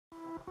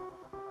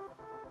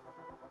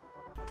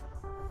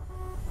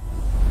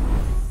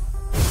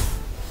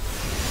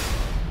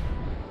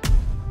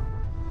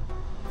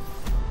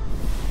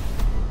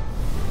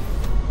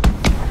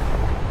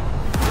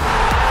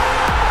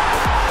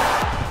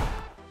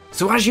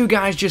So as you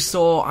guys just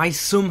saw, I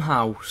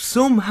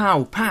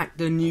somehow packed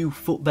the new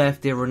FUT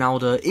birthday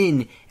Ronaldo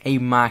in a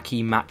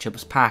marquee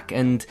matchups pack,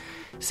 and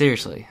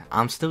seriously,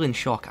 I'm still in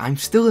shock. I'm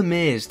still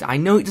amazed. I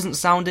know it doesn't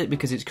sound it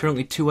because it's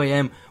currently 2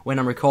 AM when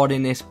I'm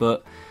recording this,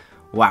 but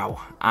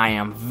wow, I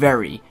am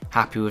very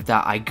happy with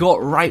that. I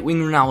got right wing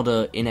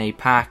Ronaldo in a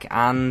pack,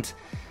 and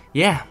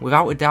yeah,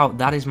 without a doubt,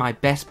 that is my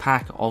best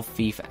pack of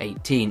FIFA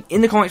 18. In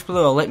the comments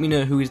below, let me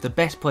know who is the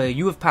best player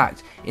you have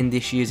packed in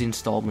this year's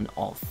installment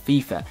of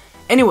FIFA.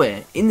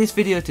 Anyway, in this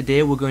video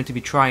today, we're going to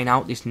be trying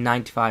out this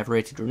 95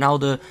 rated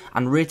Ronaldo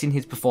and rating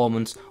his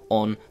performance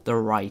on the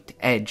right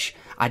edge.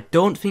 I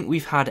don't think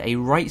we've had a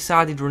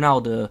right-sided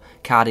Ronaldo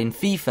card in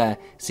FIFA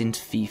since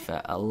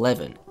FIFA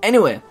 11.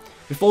 Anyway,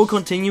 before we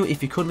continue,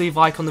 if you could leave a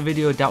like on the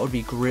video, that would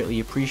be greatly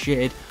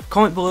appreciated.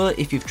 Comment below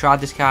if you've tried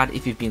this card,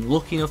 if you've been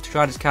lucky enough to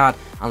try this card,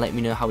 and let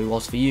me know how he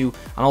was for you.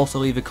 And also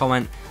leave a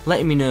comment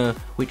letting me know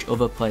which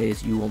other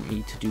players you want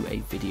me to do a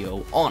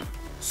video on.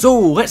 So,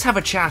 let's have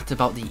a chat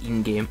about the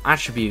in-game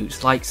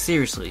attributes. Like,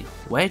 seriously,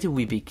 where do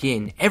we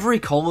begin? Every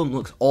column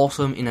looks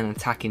awesome in an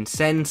attacking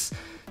sense.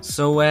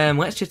 So,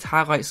 let's just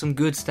highlight some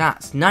good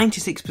stats.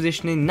 96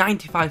 positioning,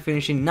 95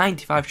 finishing,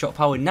 95 shot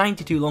power,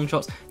 92 long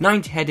shots,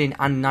 90 heading,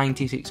 and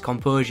 96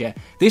 composure.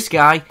 This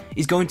guy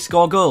is going to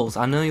score goals.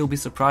 I know you'll be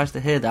surprised to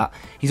hear that.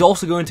 He's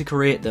also going to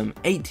create them.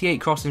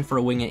 88 crossing for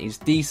a winger is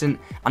decent,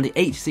 and the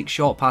 86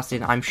 short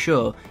passing, I'm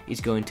sure,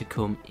 is going to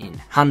come in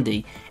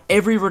handy.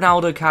 Every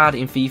Ronaldo card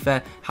in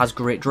FIFA has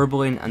great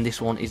dribbling, and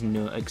this one is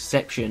no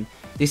exception.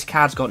 This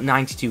card's got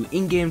 92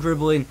 in-game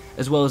dribbling,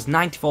 as well as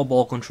 94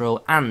 ball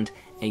control and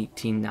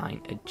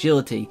 89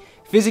 agility.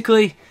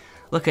 Physically,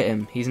 look at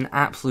him, he's an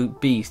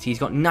absolute beast. He's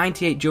got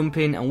 98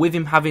 jumping, and with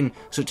him having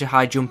such a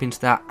high jumping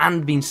stat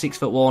and being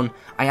 6'1",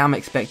 I am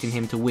expecting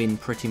him to win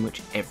pretty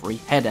much every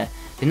header.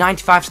 The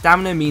 95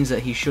 stamina means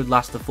that he should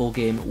last the full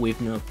game with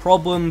no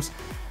problems.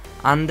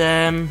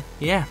 And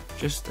yeah,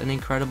 just an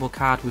incredible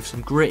card with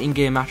some great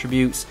in-game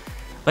attributes.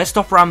 Let's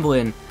stop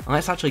rambling and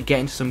let's actually get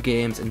into some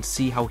games and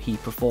see how he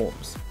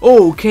performs.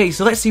 Okay,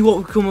 so let's see what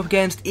we come up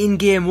against in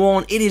game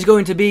one. It is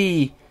going to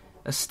be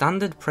a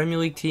standard Premier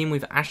League team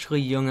with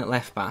Ashley Young at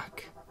left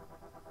back.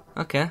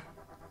 Okay,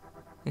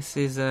 this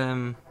is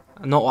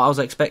not what I was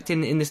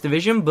expecting in this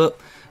division, but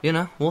you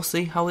know, we'll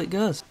see how it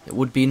goes. It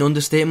would be an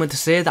understatement to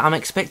say that I'm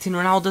expecting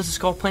Ronaldo to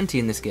score plenty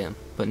in this game,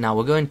 but now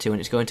we're going to, and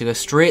it's going to go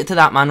straight to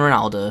that man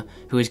Ronaldo,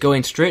 who is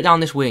going straight down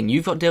this wing.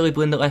 You've got Daley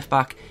Blind at left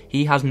back,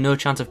 he has no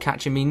chance of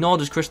catching me, nor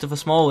does Christopher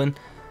Smalling,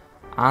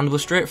 and we're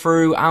straight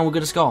through, and we're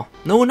going to score.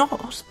 No, we're not,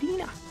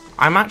 Ospina.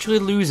 I'm actually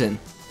losing.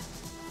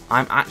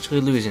 Right,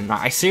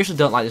 I seriously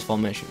don't like this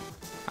formation.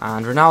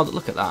 And Ronaldo,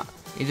 look at that,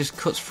 he just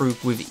cuts through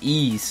with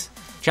ease.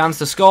 Chance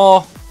to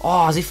score.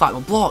 Oh, as if that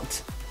got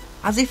blocked.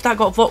 As if that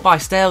got blocked by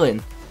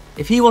Sterling.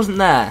 If he wasn't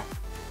there,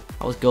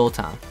 that was goal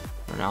time.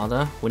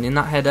 Ronaldo winning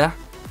that header.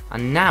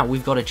 And now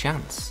we've got a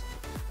chance.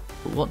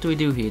 But what do we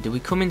do here? Do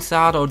we come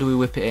inside or do we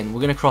whip it in?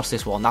 We're going to cross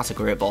this one. That's a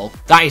great ball.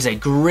 That is a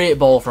great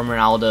ball from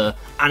Ronaldo.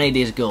 And it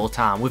is goal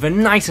time with a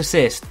nice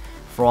assist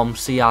from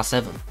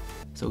CR7.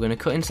 So we're going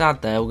to cut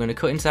inside there. We're going to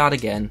cut inside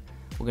again.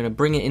 We're going to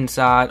bring it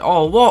inside.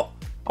 Oh, what?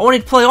 I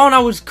wanted to play on. I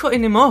was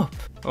cutting him up.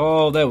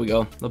 Oh, there we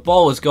go. The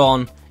ball is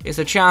gone. It's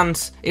a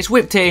chance. It's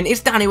whipped in.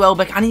 It's Danny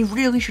Welbeck, and he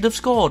really should have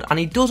scored. And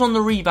he does on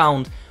the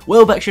rebound.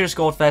 Welbeck should have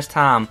scored first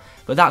time,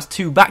 but that's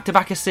 2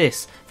 back-to-back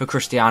assists for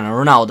Cristiano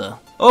Ronaldo.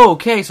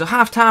 Okay, so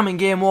half-time in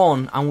game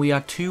 1, and we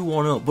are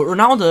 2-1 up. But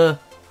Ronaldo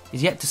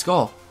is yet to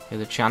score.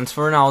 Here's a chance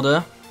for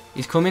Ronaldo.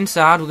 He's come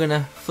inside. We're going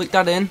to flick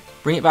that in.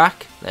 Bring it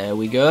back. There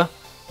we go.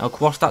 Now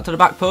cross that to the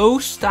back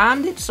post,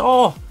 and it's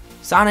all.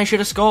 Sane should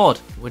have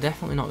scored. We're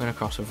definitely not going to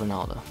cross with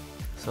Ronaldo.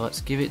 So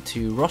let's give it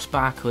to Ross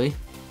Barkley.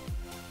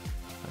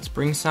 Let's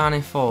bring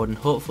Sane forward and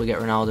hopefully get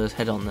Ronaldo's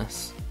head on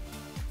this.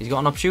 He's got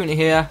an opportunity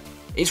here.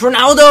 It's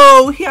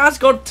Ronaldo! He has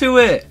got to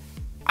it!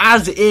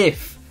 As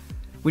if.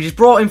 We just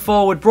brought him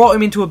forward, brought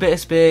him into a bit of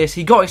space.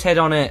 He got his head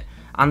on it.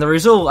 And the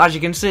result, as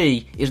you can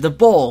see, is the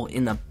ball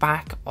in the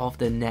back of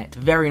the net.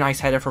 Very nice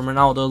header from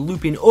Ronaldo,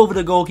 looping over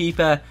the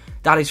goalkeeper.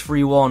 That is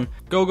 3-1.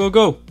 Go, go,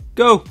 go.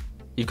 Go!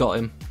 You've got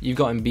him. You've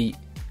got him beat.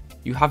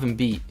 You have him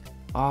beat.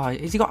 Ah,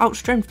 he got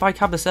outstrengthed by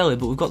Cabasele,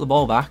 but we've got the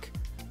ball back.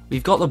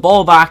 We've got the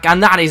ball back,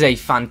 and that is a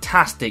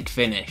fantastic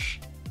finish.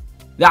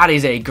 That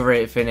is a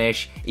great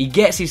finish. He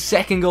gets his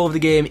second goal of the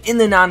game in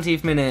the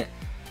 90th minute,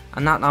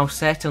 and that now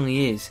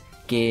certainly is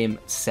game,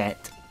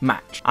 set,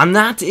 match. And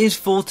that is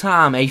full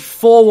time. A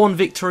 4-1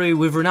 victory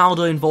with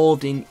Ronaldo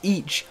involved in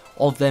each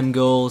of them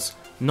goals.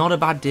 Not a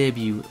bad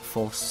debut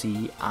for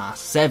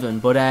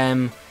CR7, but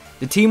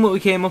the team that we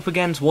came up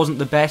against wasn't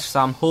the best, so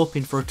I'm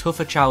hoping for a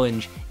tougher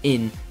challenge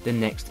in the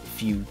next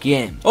few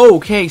games.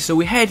 Okay, so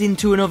we head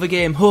into another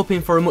game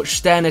hoping for a much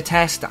sterner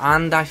test,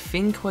 and I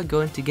think we're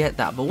going to get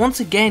that. But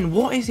once again,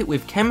 what is it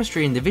with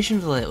chemistry in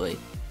divisions lately?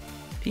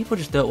 People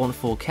just don't want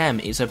full chem.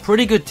 It's a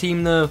pretty good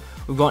team though.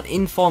 We've got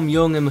Inform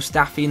Young and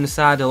Mustafi in the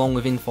side, along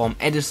with Inform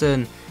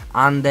Edison,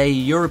 and a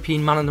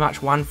European man of the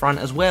match Juan Fran,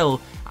 as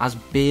well as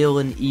Bale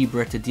and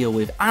Ibra to deal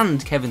with,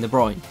 and Kevin De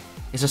Bruyne.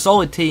 It's a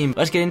solid team.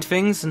 Let's get into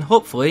things, and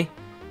hopefully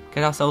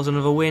get ourselves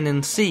another win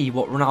and see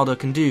what Ronaldo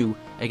can do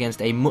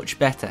against a much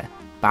better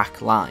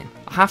back line.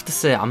 I have to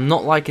say, I'm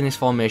not liking this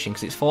formation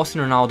because it's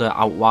forcing Ronaldo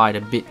out wide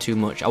a bit too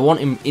much. I want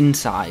him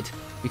inside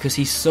because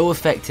he's so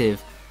effective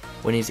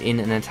when he's in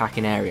an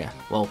attacking area.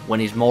 Well, when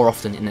he's more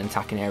often in an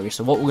attacking area.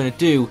 So what we're going to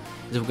do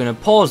is we're going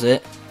to pause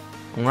it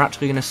and we're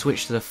actually going to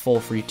switch to the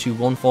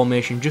 4-3-2-1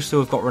 formation just so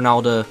we've got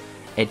Ronaldo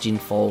edging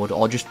forward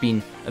or just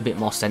being a bit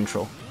more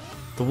central.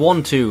 The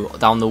 1-2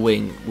 down the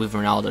wing with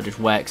Ronaldo just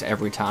works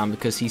every time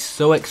because he's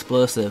so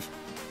explosive.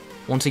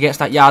 Once he gets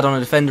that yard on a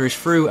defender, he's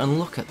through, and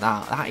look at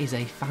that. That is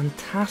a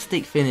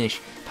fantastic finish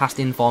past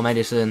inform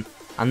Edison,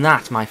 and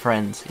that, my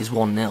friends, is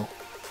 1-0.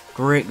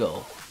 Great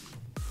goal.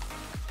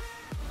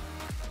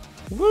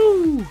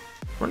 Woo!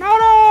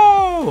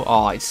 Ronaldo!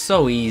 Oh, it's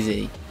so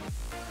easy.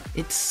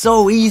 It's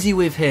so easy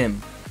with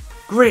him.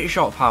 Great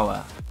shot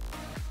power.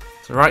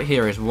 So right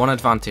here is one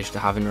advantage to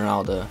having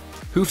Ronaldo.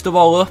 Hoof the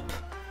ball up,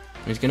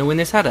 and he's going to win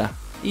this header.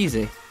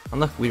 Easy.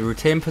 And look, we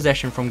retain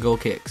possession from goal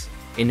kicks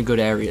in good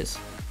areas.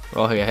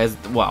 Oh, here's,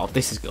 wow,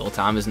 this is goal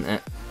time, isn't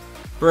it?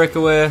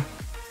 Breakaway.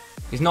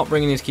 He's not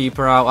bringing his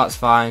keeper out, that's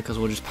fine, because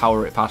we'll just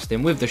power it past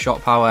him with the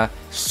shot power.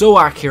 So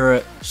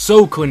accurate,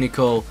 so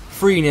clinical,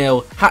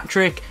 3-0,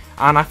 hat-trick,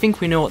 and I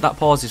think we know what that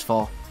pause is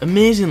for.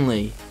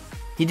 Amazingly,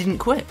 he didn't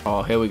quit.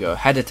 Oh, here we go,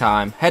 header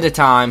time, header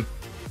time.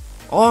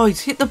 Oh,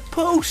 he's hit the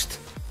post.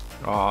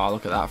 Oh,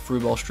 look at that, through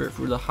ball straight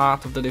through the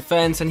heart of the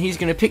defence, and he's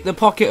going to pick the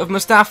pocket of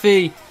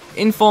Mustafi.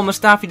 Inform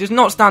Mustafi does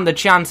not stand a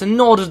chance, and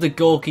nor does the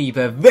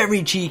goalkeeper.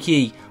 Very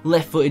cheeky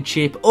left-footed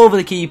chip over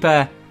the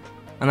keeper,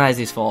 and that is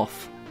his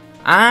fourth.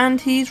 And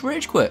he's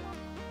rage quit.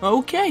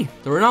 Okay,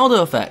 the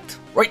Ronaldo effect.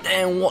 Right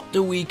then, what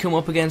do we come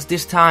up against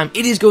this time?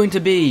 It is going to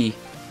be...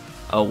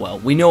 Oh well,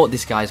 we know what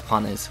this guy's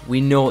plan is.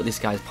 We know what this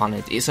guy's plan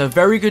is. It's a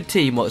very good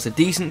team, well, it's a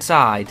decent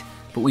side,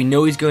 but we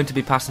know he's going to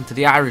be passing to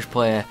the Irish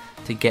player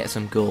to get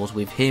some goals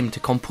with him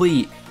to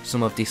complete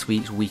some of this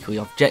week's weekly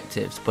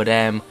objectives. But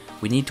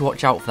we need to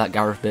watch out for that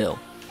Gareth Bale.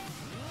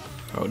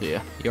 Oh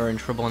dear, you're in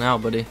trouble now,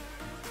 buddy.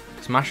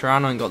 Because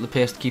Mascherano ain't got the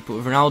pace to keep up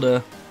with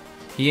Ronaldo.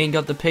 He ain't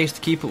got the pace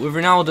to keep up with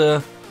Ronaldo.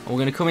 And we're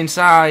going to come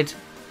inside.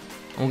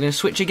 And we're going to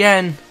switch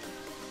again.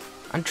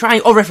 And try...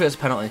 Oh, referee, that's a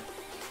penalty.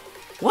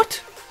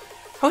 What?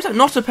 How is that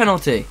not a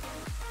penalty?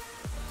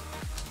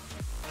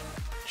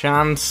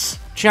 Chance.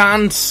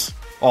 Chance.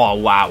 Oh,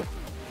 wow.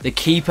 The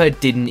keeper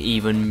didn't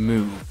even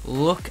move.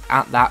 Look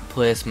at that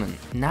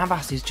placement.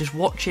 Navas is just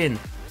watching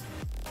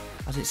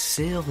as it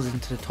sails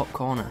into the top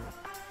corner.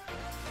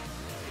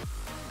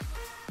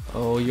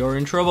 Oh, you're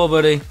in trouble,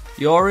 buddy.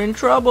 You're in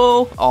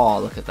trouble. Oh,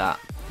 look at that.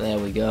 There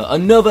we go.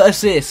 Another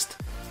assist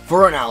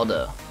for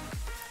Ronaldo.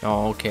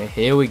 Oh, okay,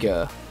 here we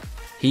go.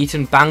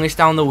 Heaton bang this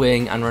down the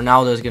wing, and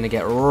Ronaldo's going to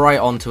get right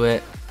onto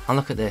it. And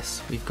look at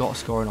this. We've got a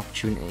scoring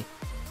opportunity.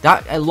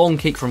 That long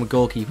kick from a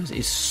goalkeeper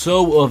is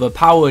so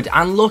overpowered.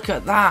 And look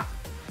at that.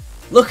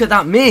 Look at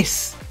that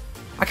miss.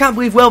 I can't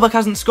believe Welbeck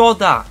hasn't scored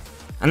that.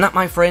 And that,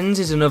 my friends,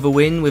 is another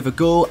win with a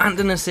goal and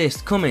an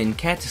assist coming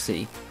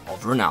courtesy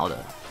of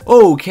Ronaldo.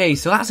 Okay,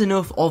 so that's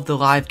enough of the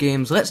live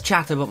games. Let's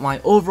chat about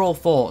my overall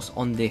thoughts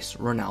on this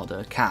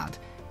Ronaldo card.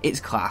 It's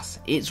class.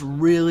 It's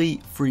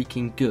really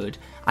freaking good.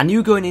 I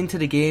knew going into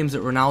the games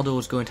that Ronaldo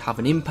was going to have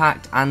an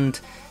impact, and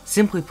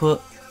simply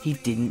put, he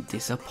didn't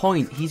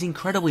disappoint. He's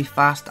incredibly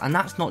fast, and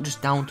that's not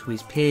just down to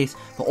his pace,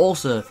 but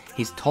also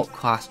his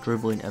top-class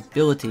dribbling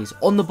abilities.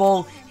 On the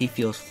ball, he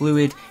feels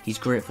fluid, he's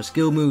great for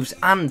skill moves,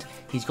 and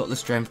he's got the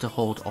strength to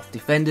hold off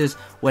defenders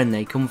when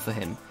they come for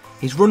him.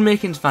 His run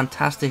making is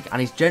fantastic,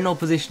 and his general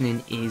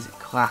positioning is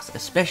class,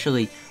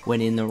 especially when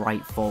in the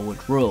right forward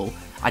role.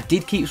 I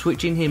did keep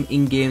switching him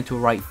in-game to a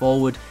right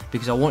forward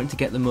because I wanted to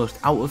get the most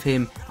out of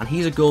him, and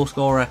he's a goal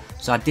scorer,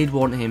 so I did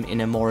want him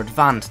in a more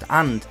advanced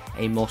and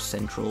a more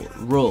central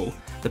role.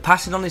 The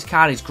passing on this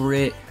card is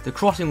great, the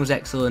crossing was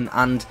excellent,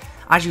 and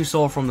as you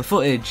saw from the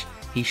footage,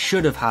 he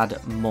should have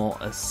had more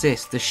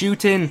assists. The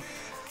shooting,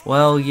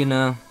 well, you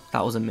know,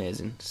 that was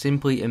amazing.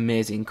 Simply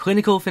amazing.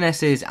 Clinical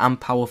finesses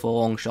and powerful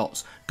long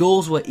shots.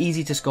 Goals were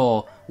easy to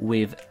score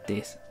with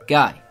this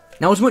guy.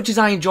 Now, as much as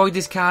I enjoyed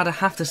this card, I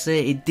have to say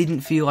it didn't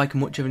feel like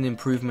much of an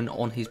improvement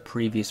on his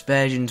previous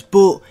versions,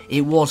 but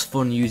it was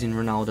fun using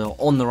Ronaldo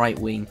on the right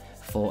wing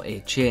for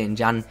a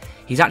change, and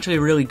he's actually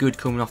really good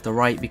coming off the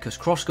right because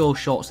cross-goal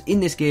shots in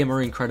this game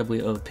are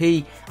incredibly OP,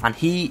 and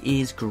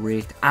he is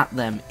great at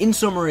them. In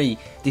summary,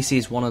 this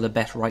is one of the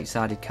best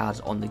right-sided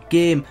cards on the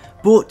game,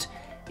 but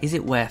is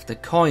it worth the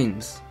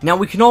coins? Now,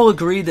 we can all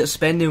agree that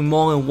spending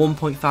more than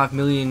 1.5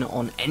 million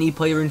on any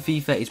player in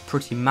FIFA is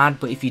pretty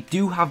mad, but if you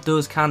do have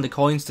those kind of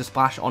coins to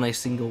splash on a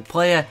single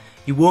player,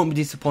 you won't be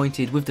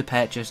disappointed with the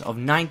purchase of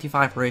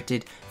 95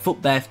 rated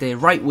FUT birthday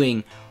right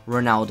wing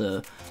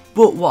Ronaldo.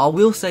 But what I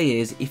will say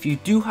is, if you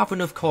do have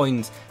enough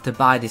coins to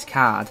buy this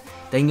card,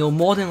 then you'll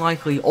more than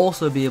likely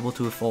also be able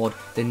to afford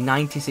the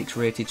 96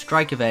 rated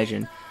striker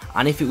version.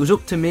 And if it was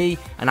up to me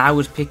and I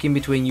was picking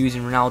between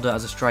using Ronaldo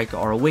as a striker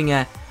or a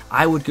winger,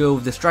 I would go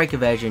with the striker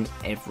version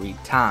every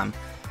time.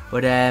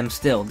 But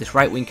still, this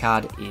right wing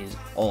card is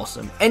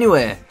awesome.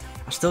 Anyway,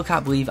 I still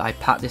can't believe I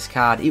packed this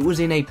card. It was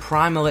in a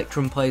Prime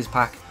Electrum Players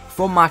Pack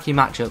from Marquee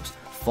Matchups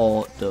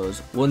for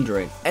those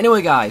wondering.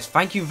 Anyway guys,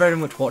 thank you very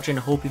much for watching.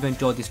 I hope you've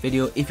enjoyed this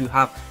video. If you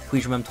have,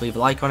 please remember to leave a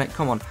like on it.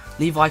 Come on,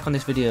 leave a like on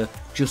this video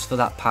just for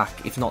that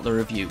pack, if not the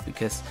review,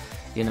 because,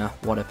 you know,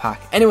 what a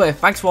pack. Anyway,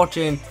 thanks for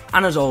watching,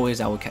 and as always,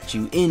 I will catch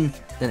you in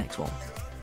the next one.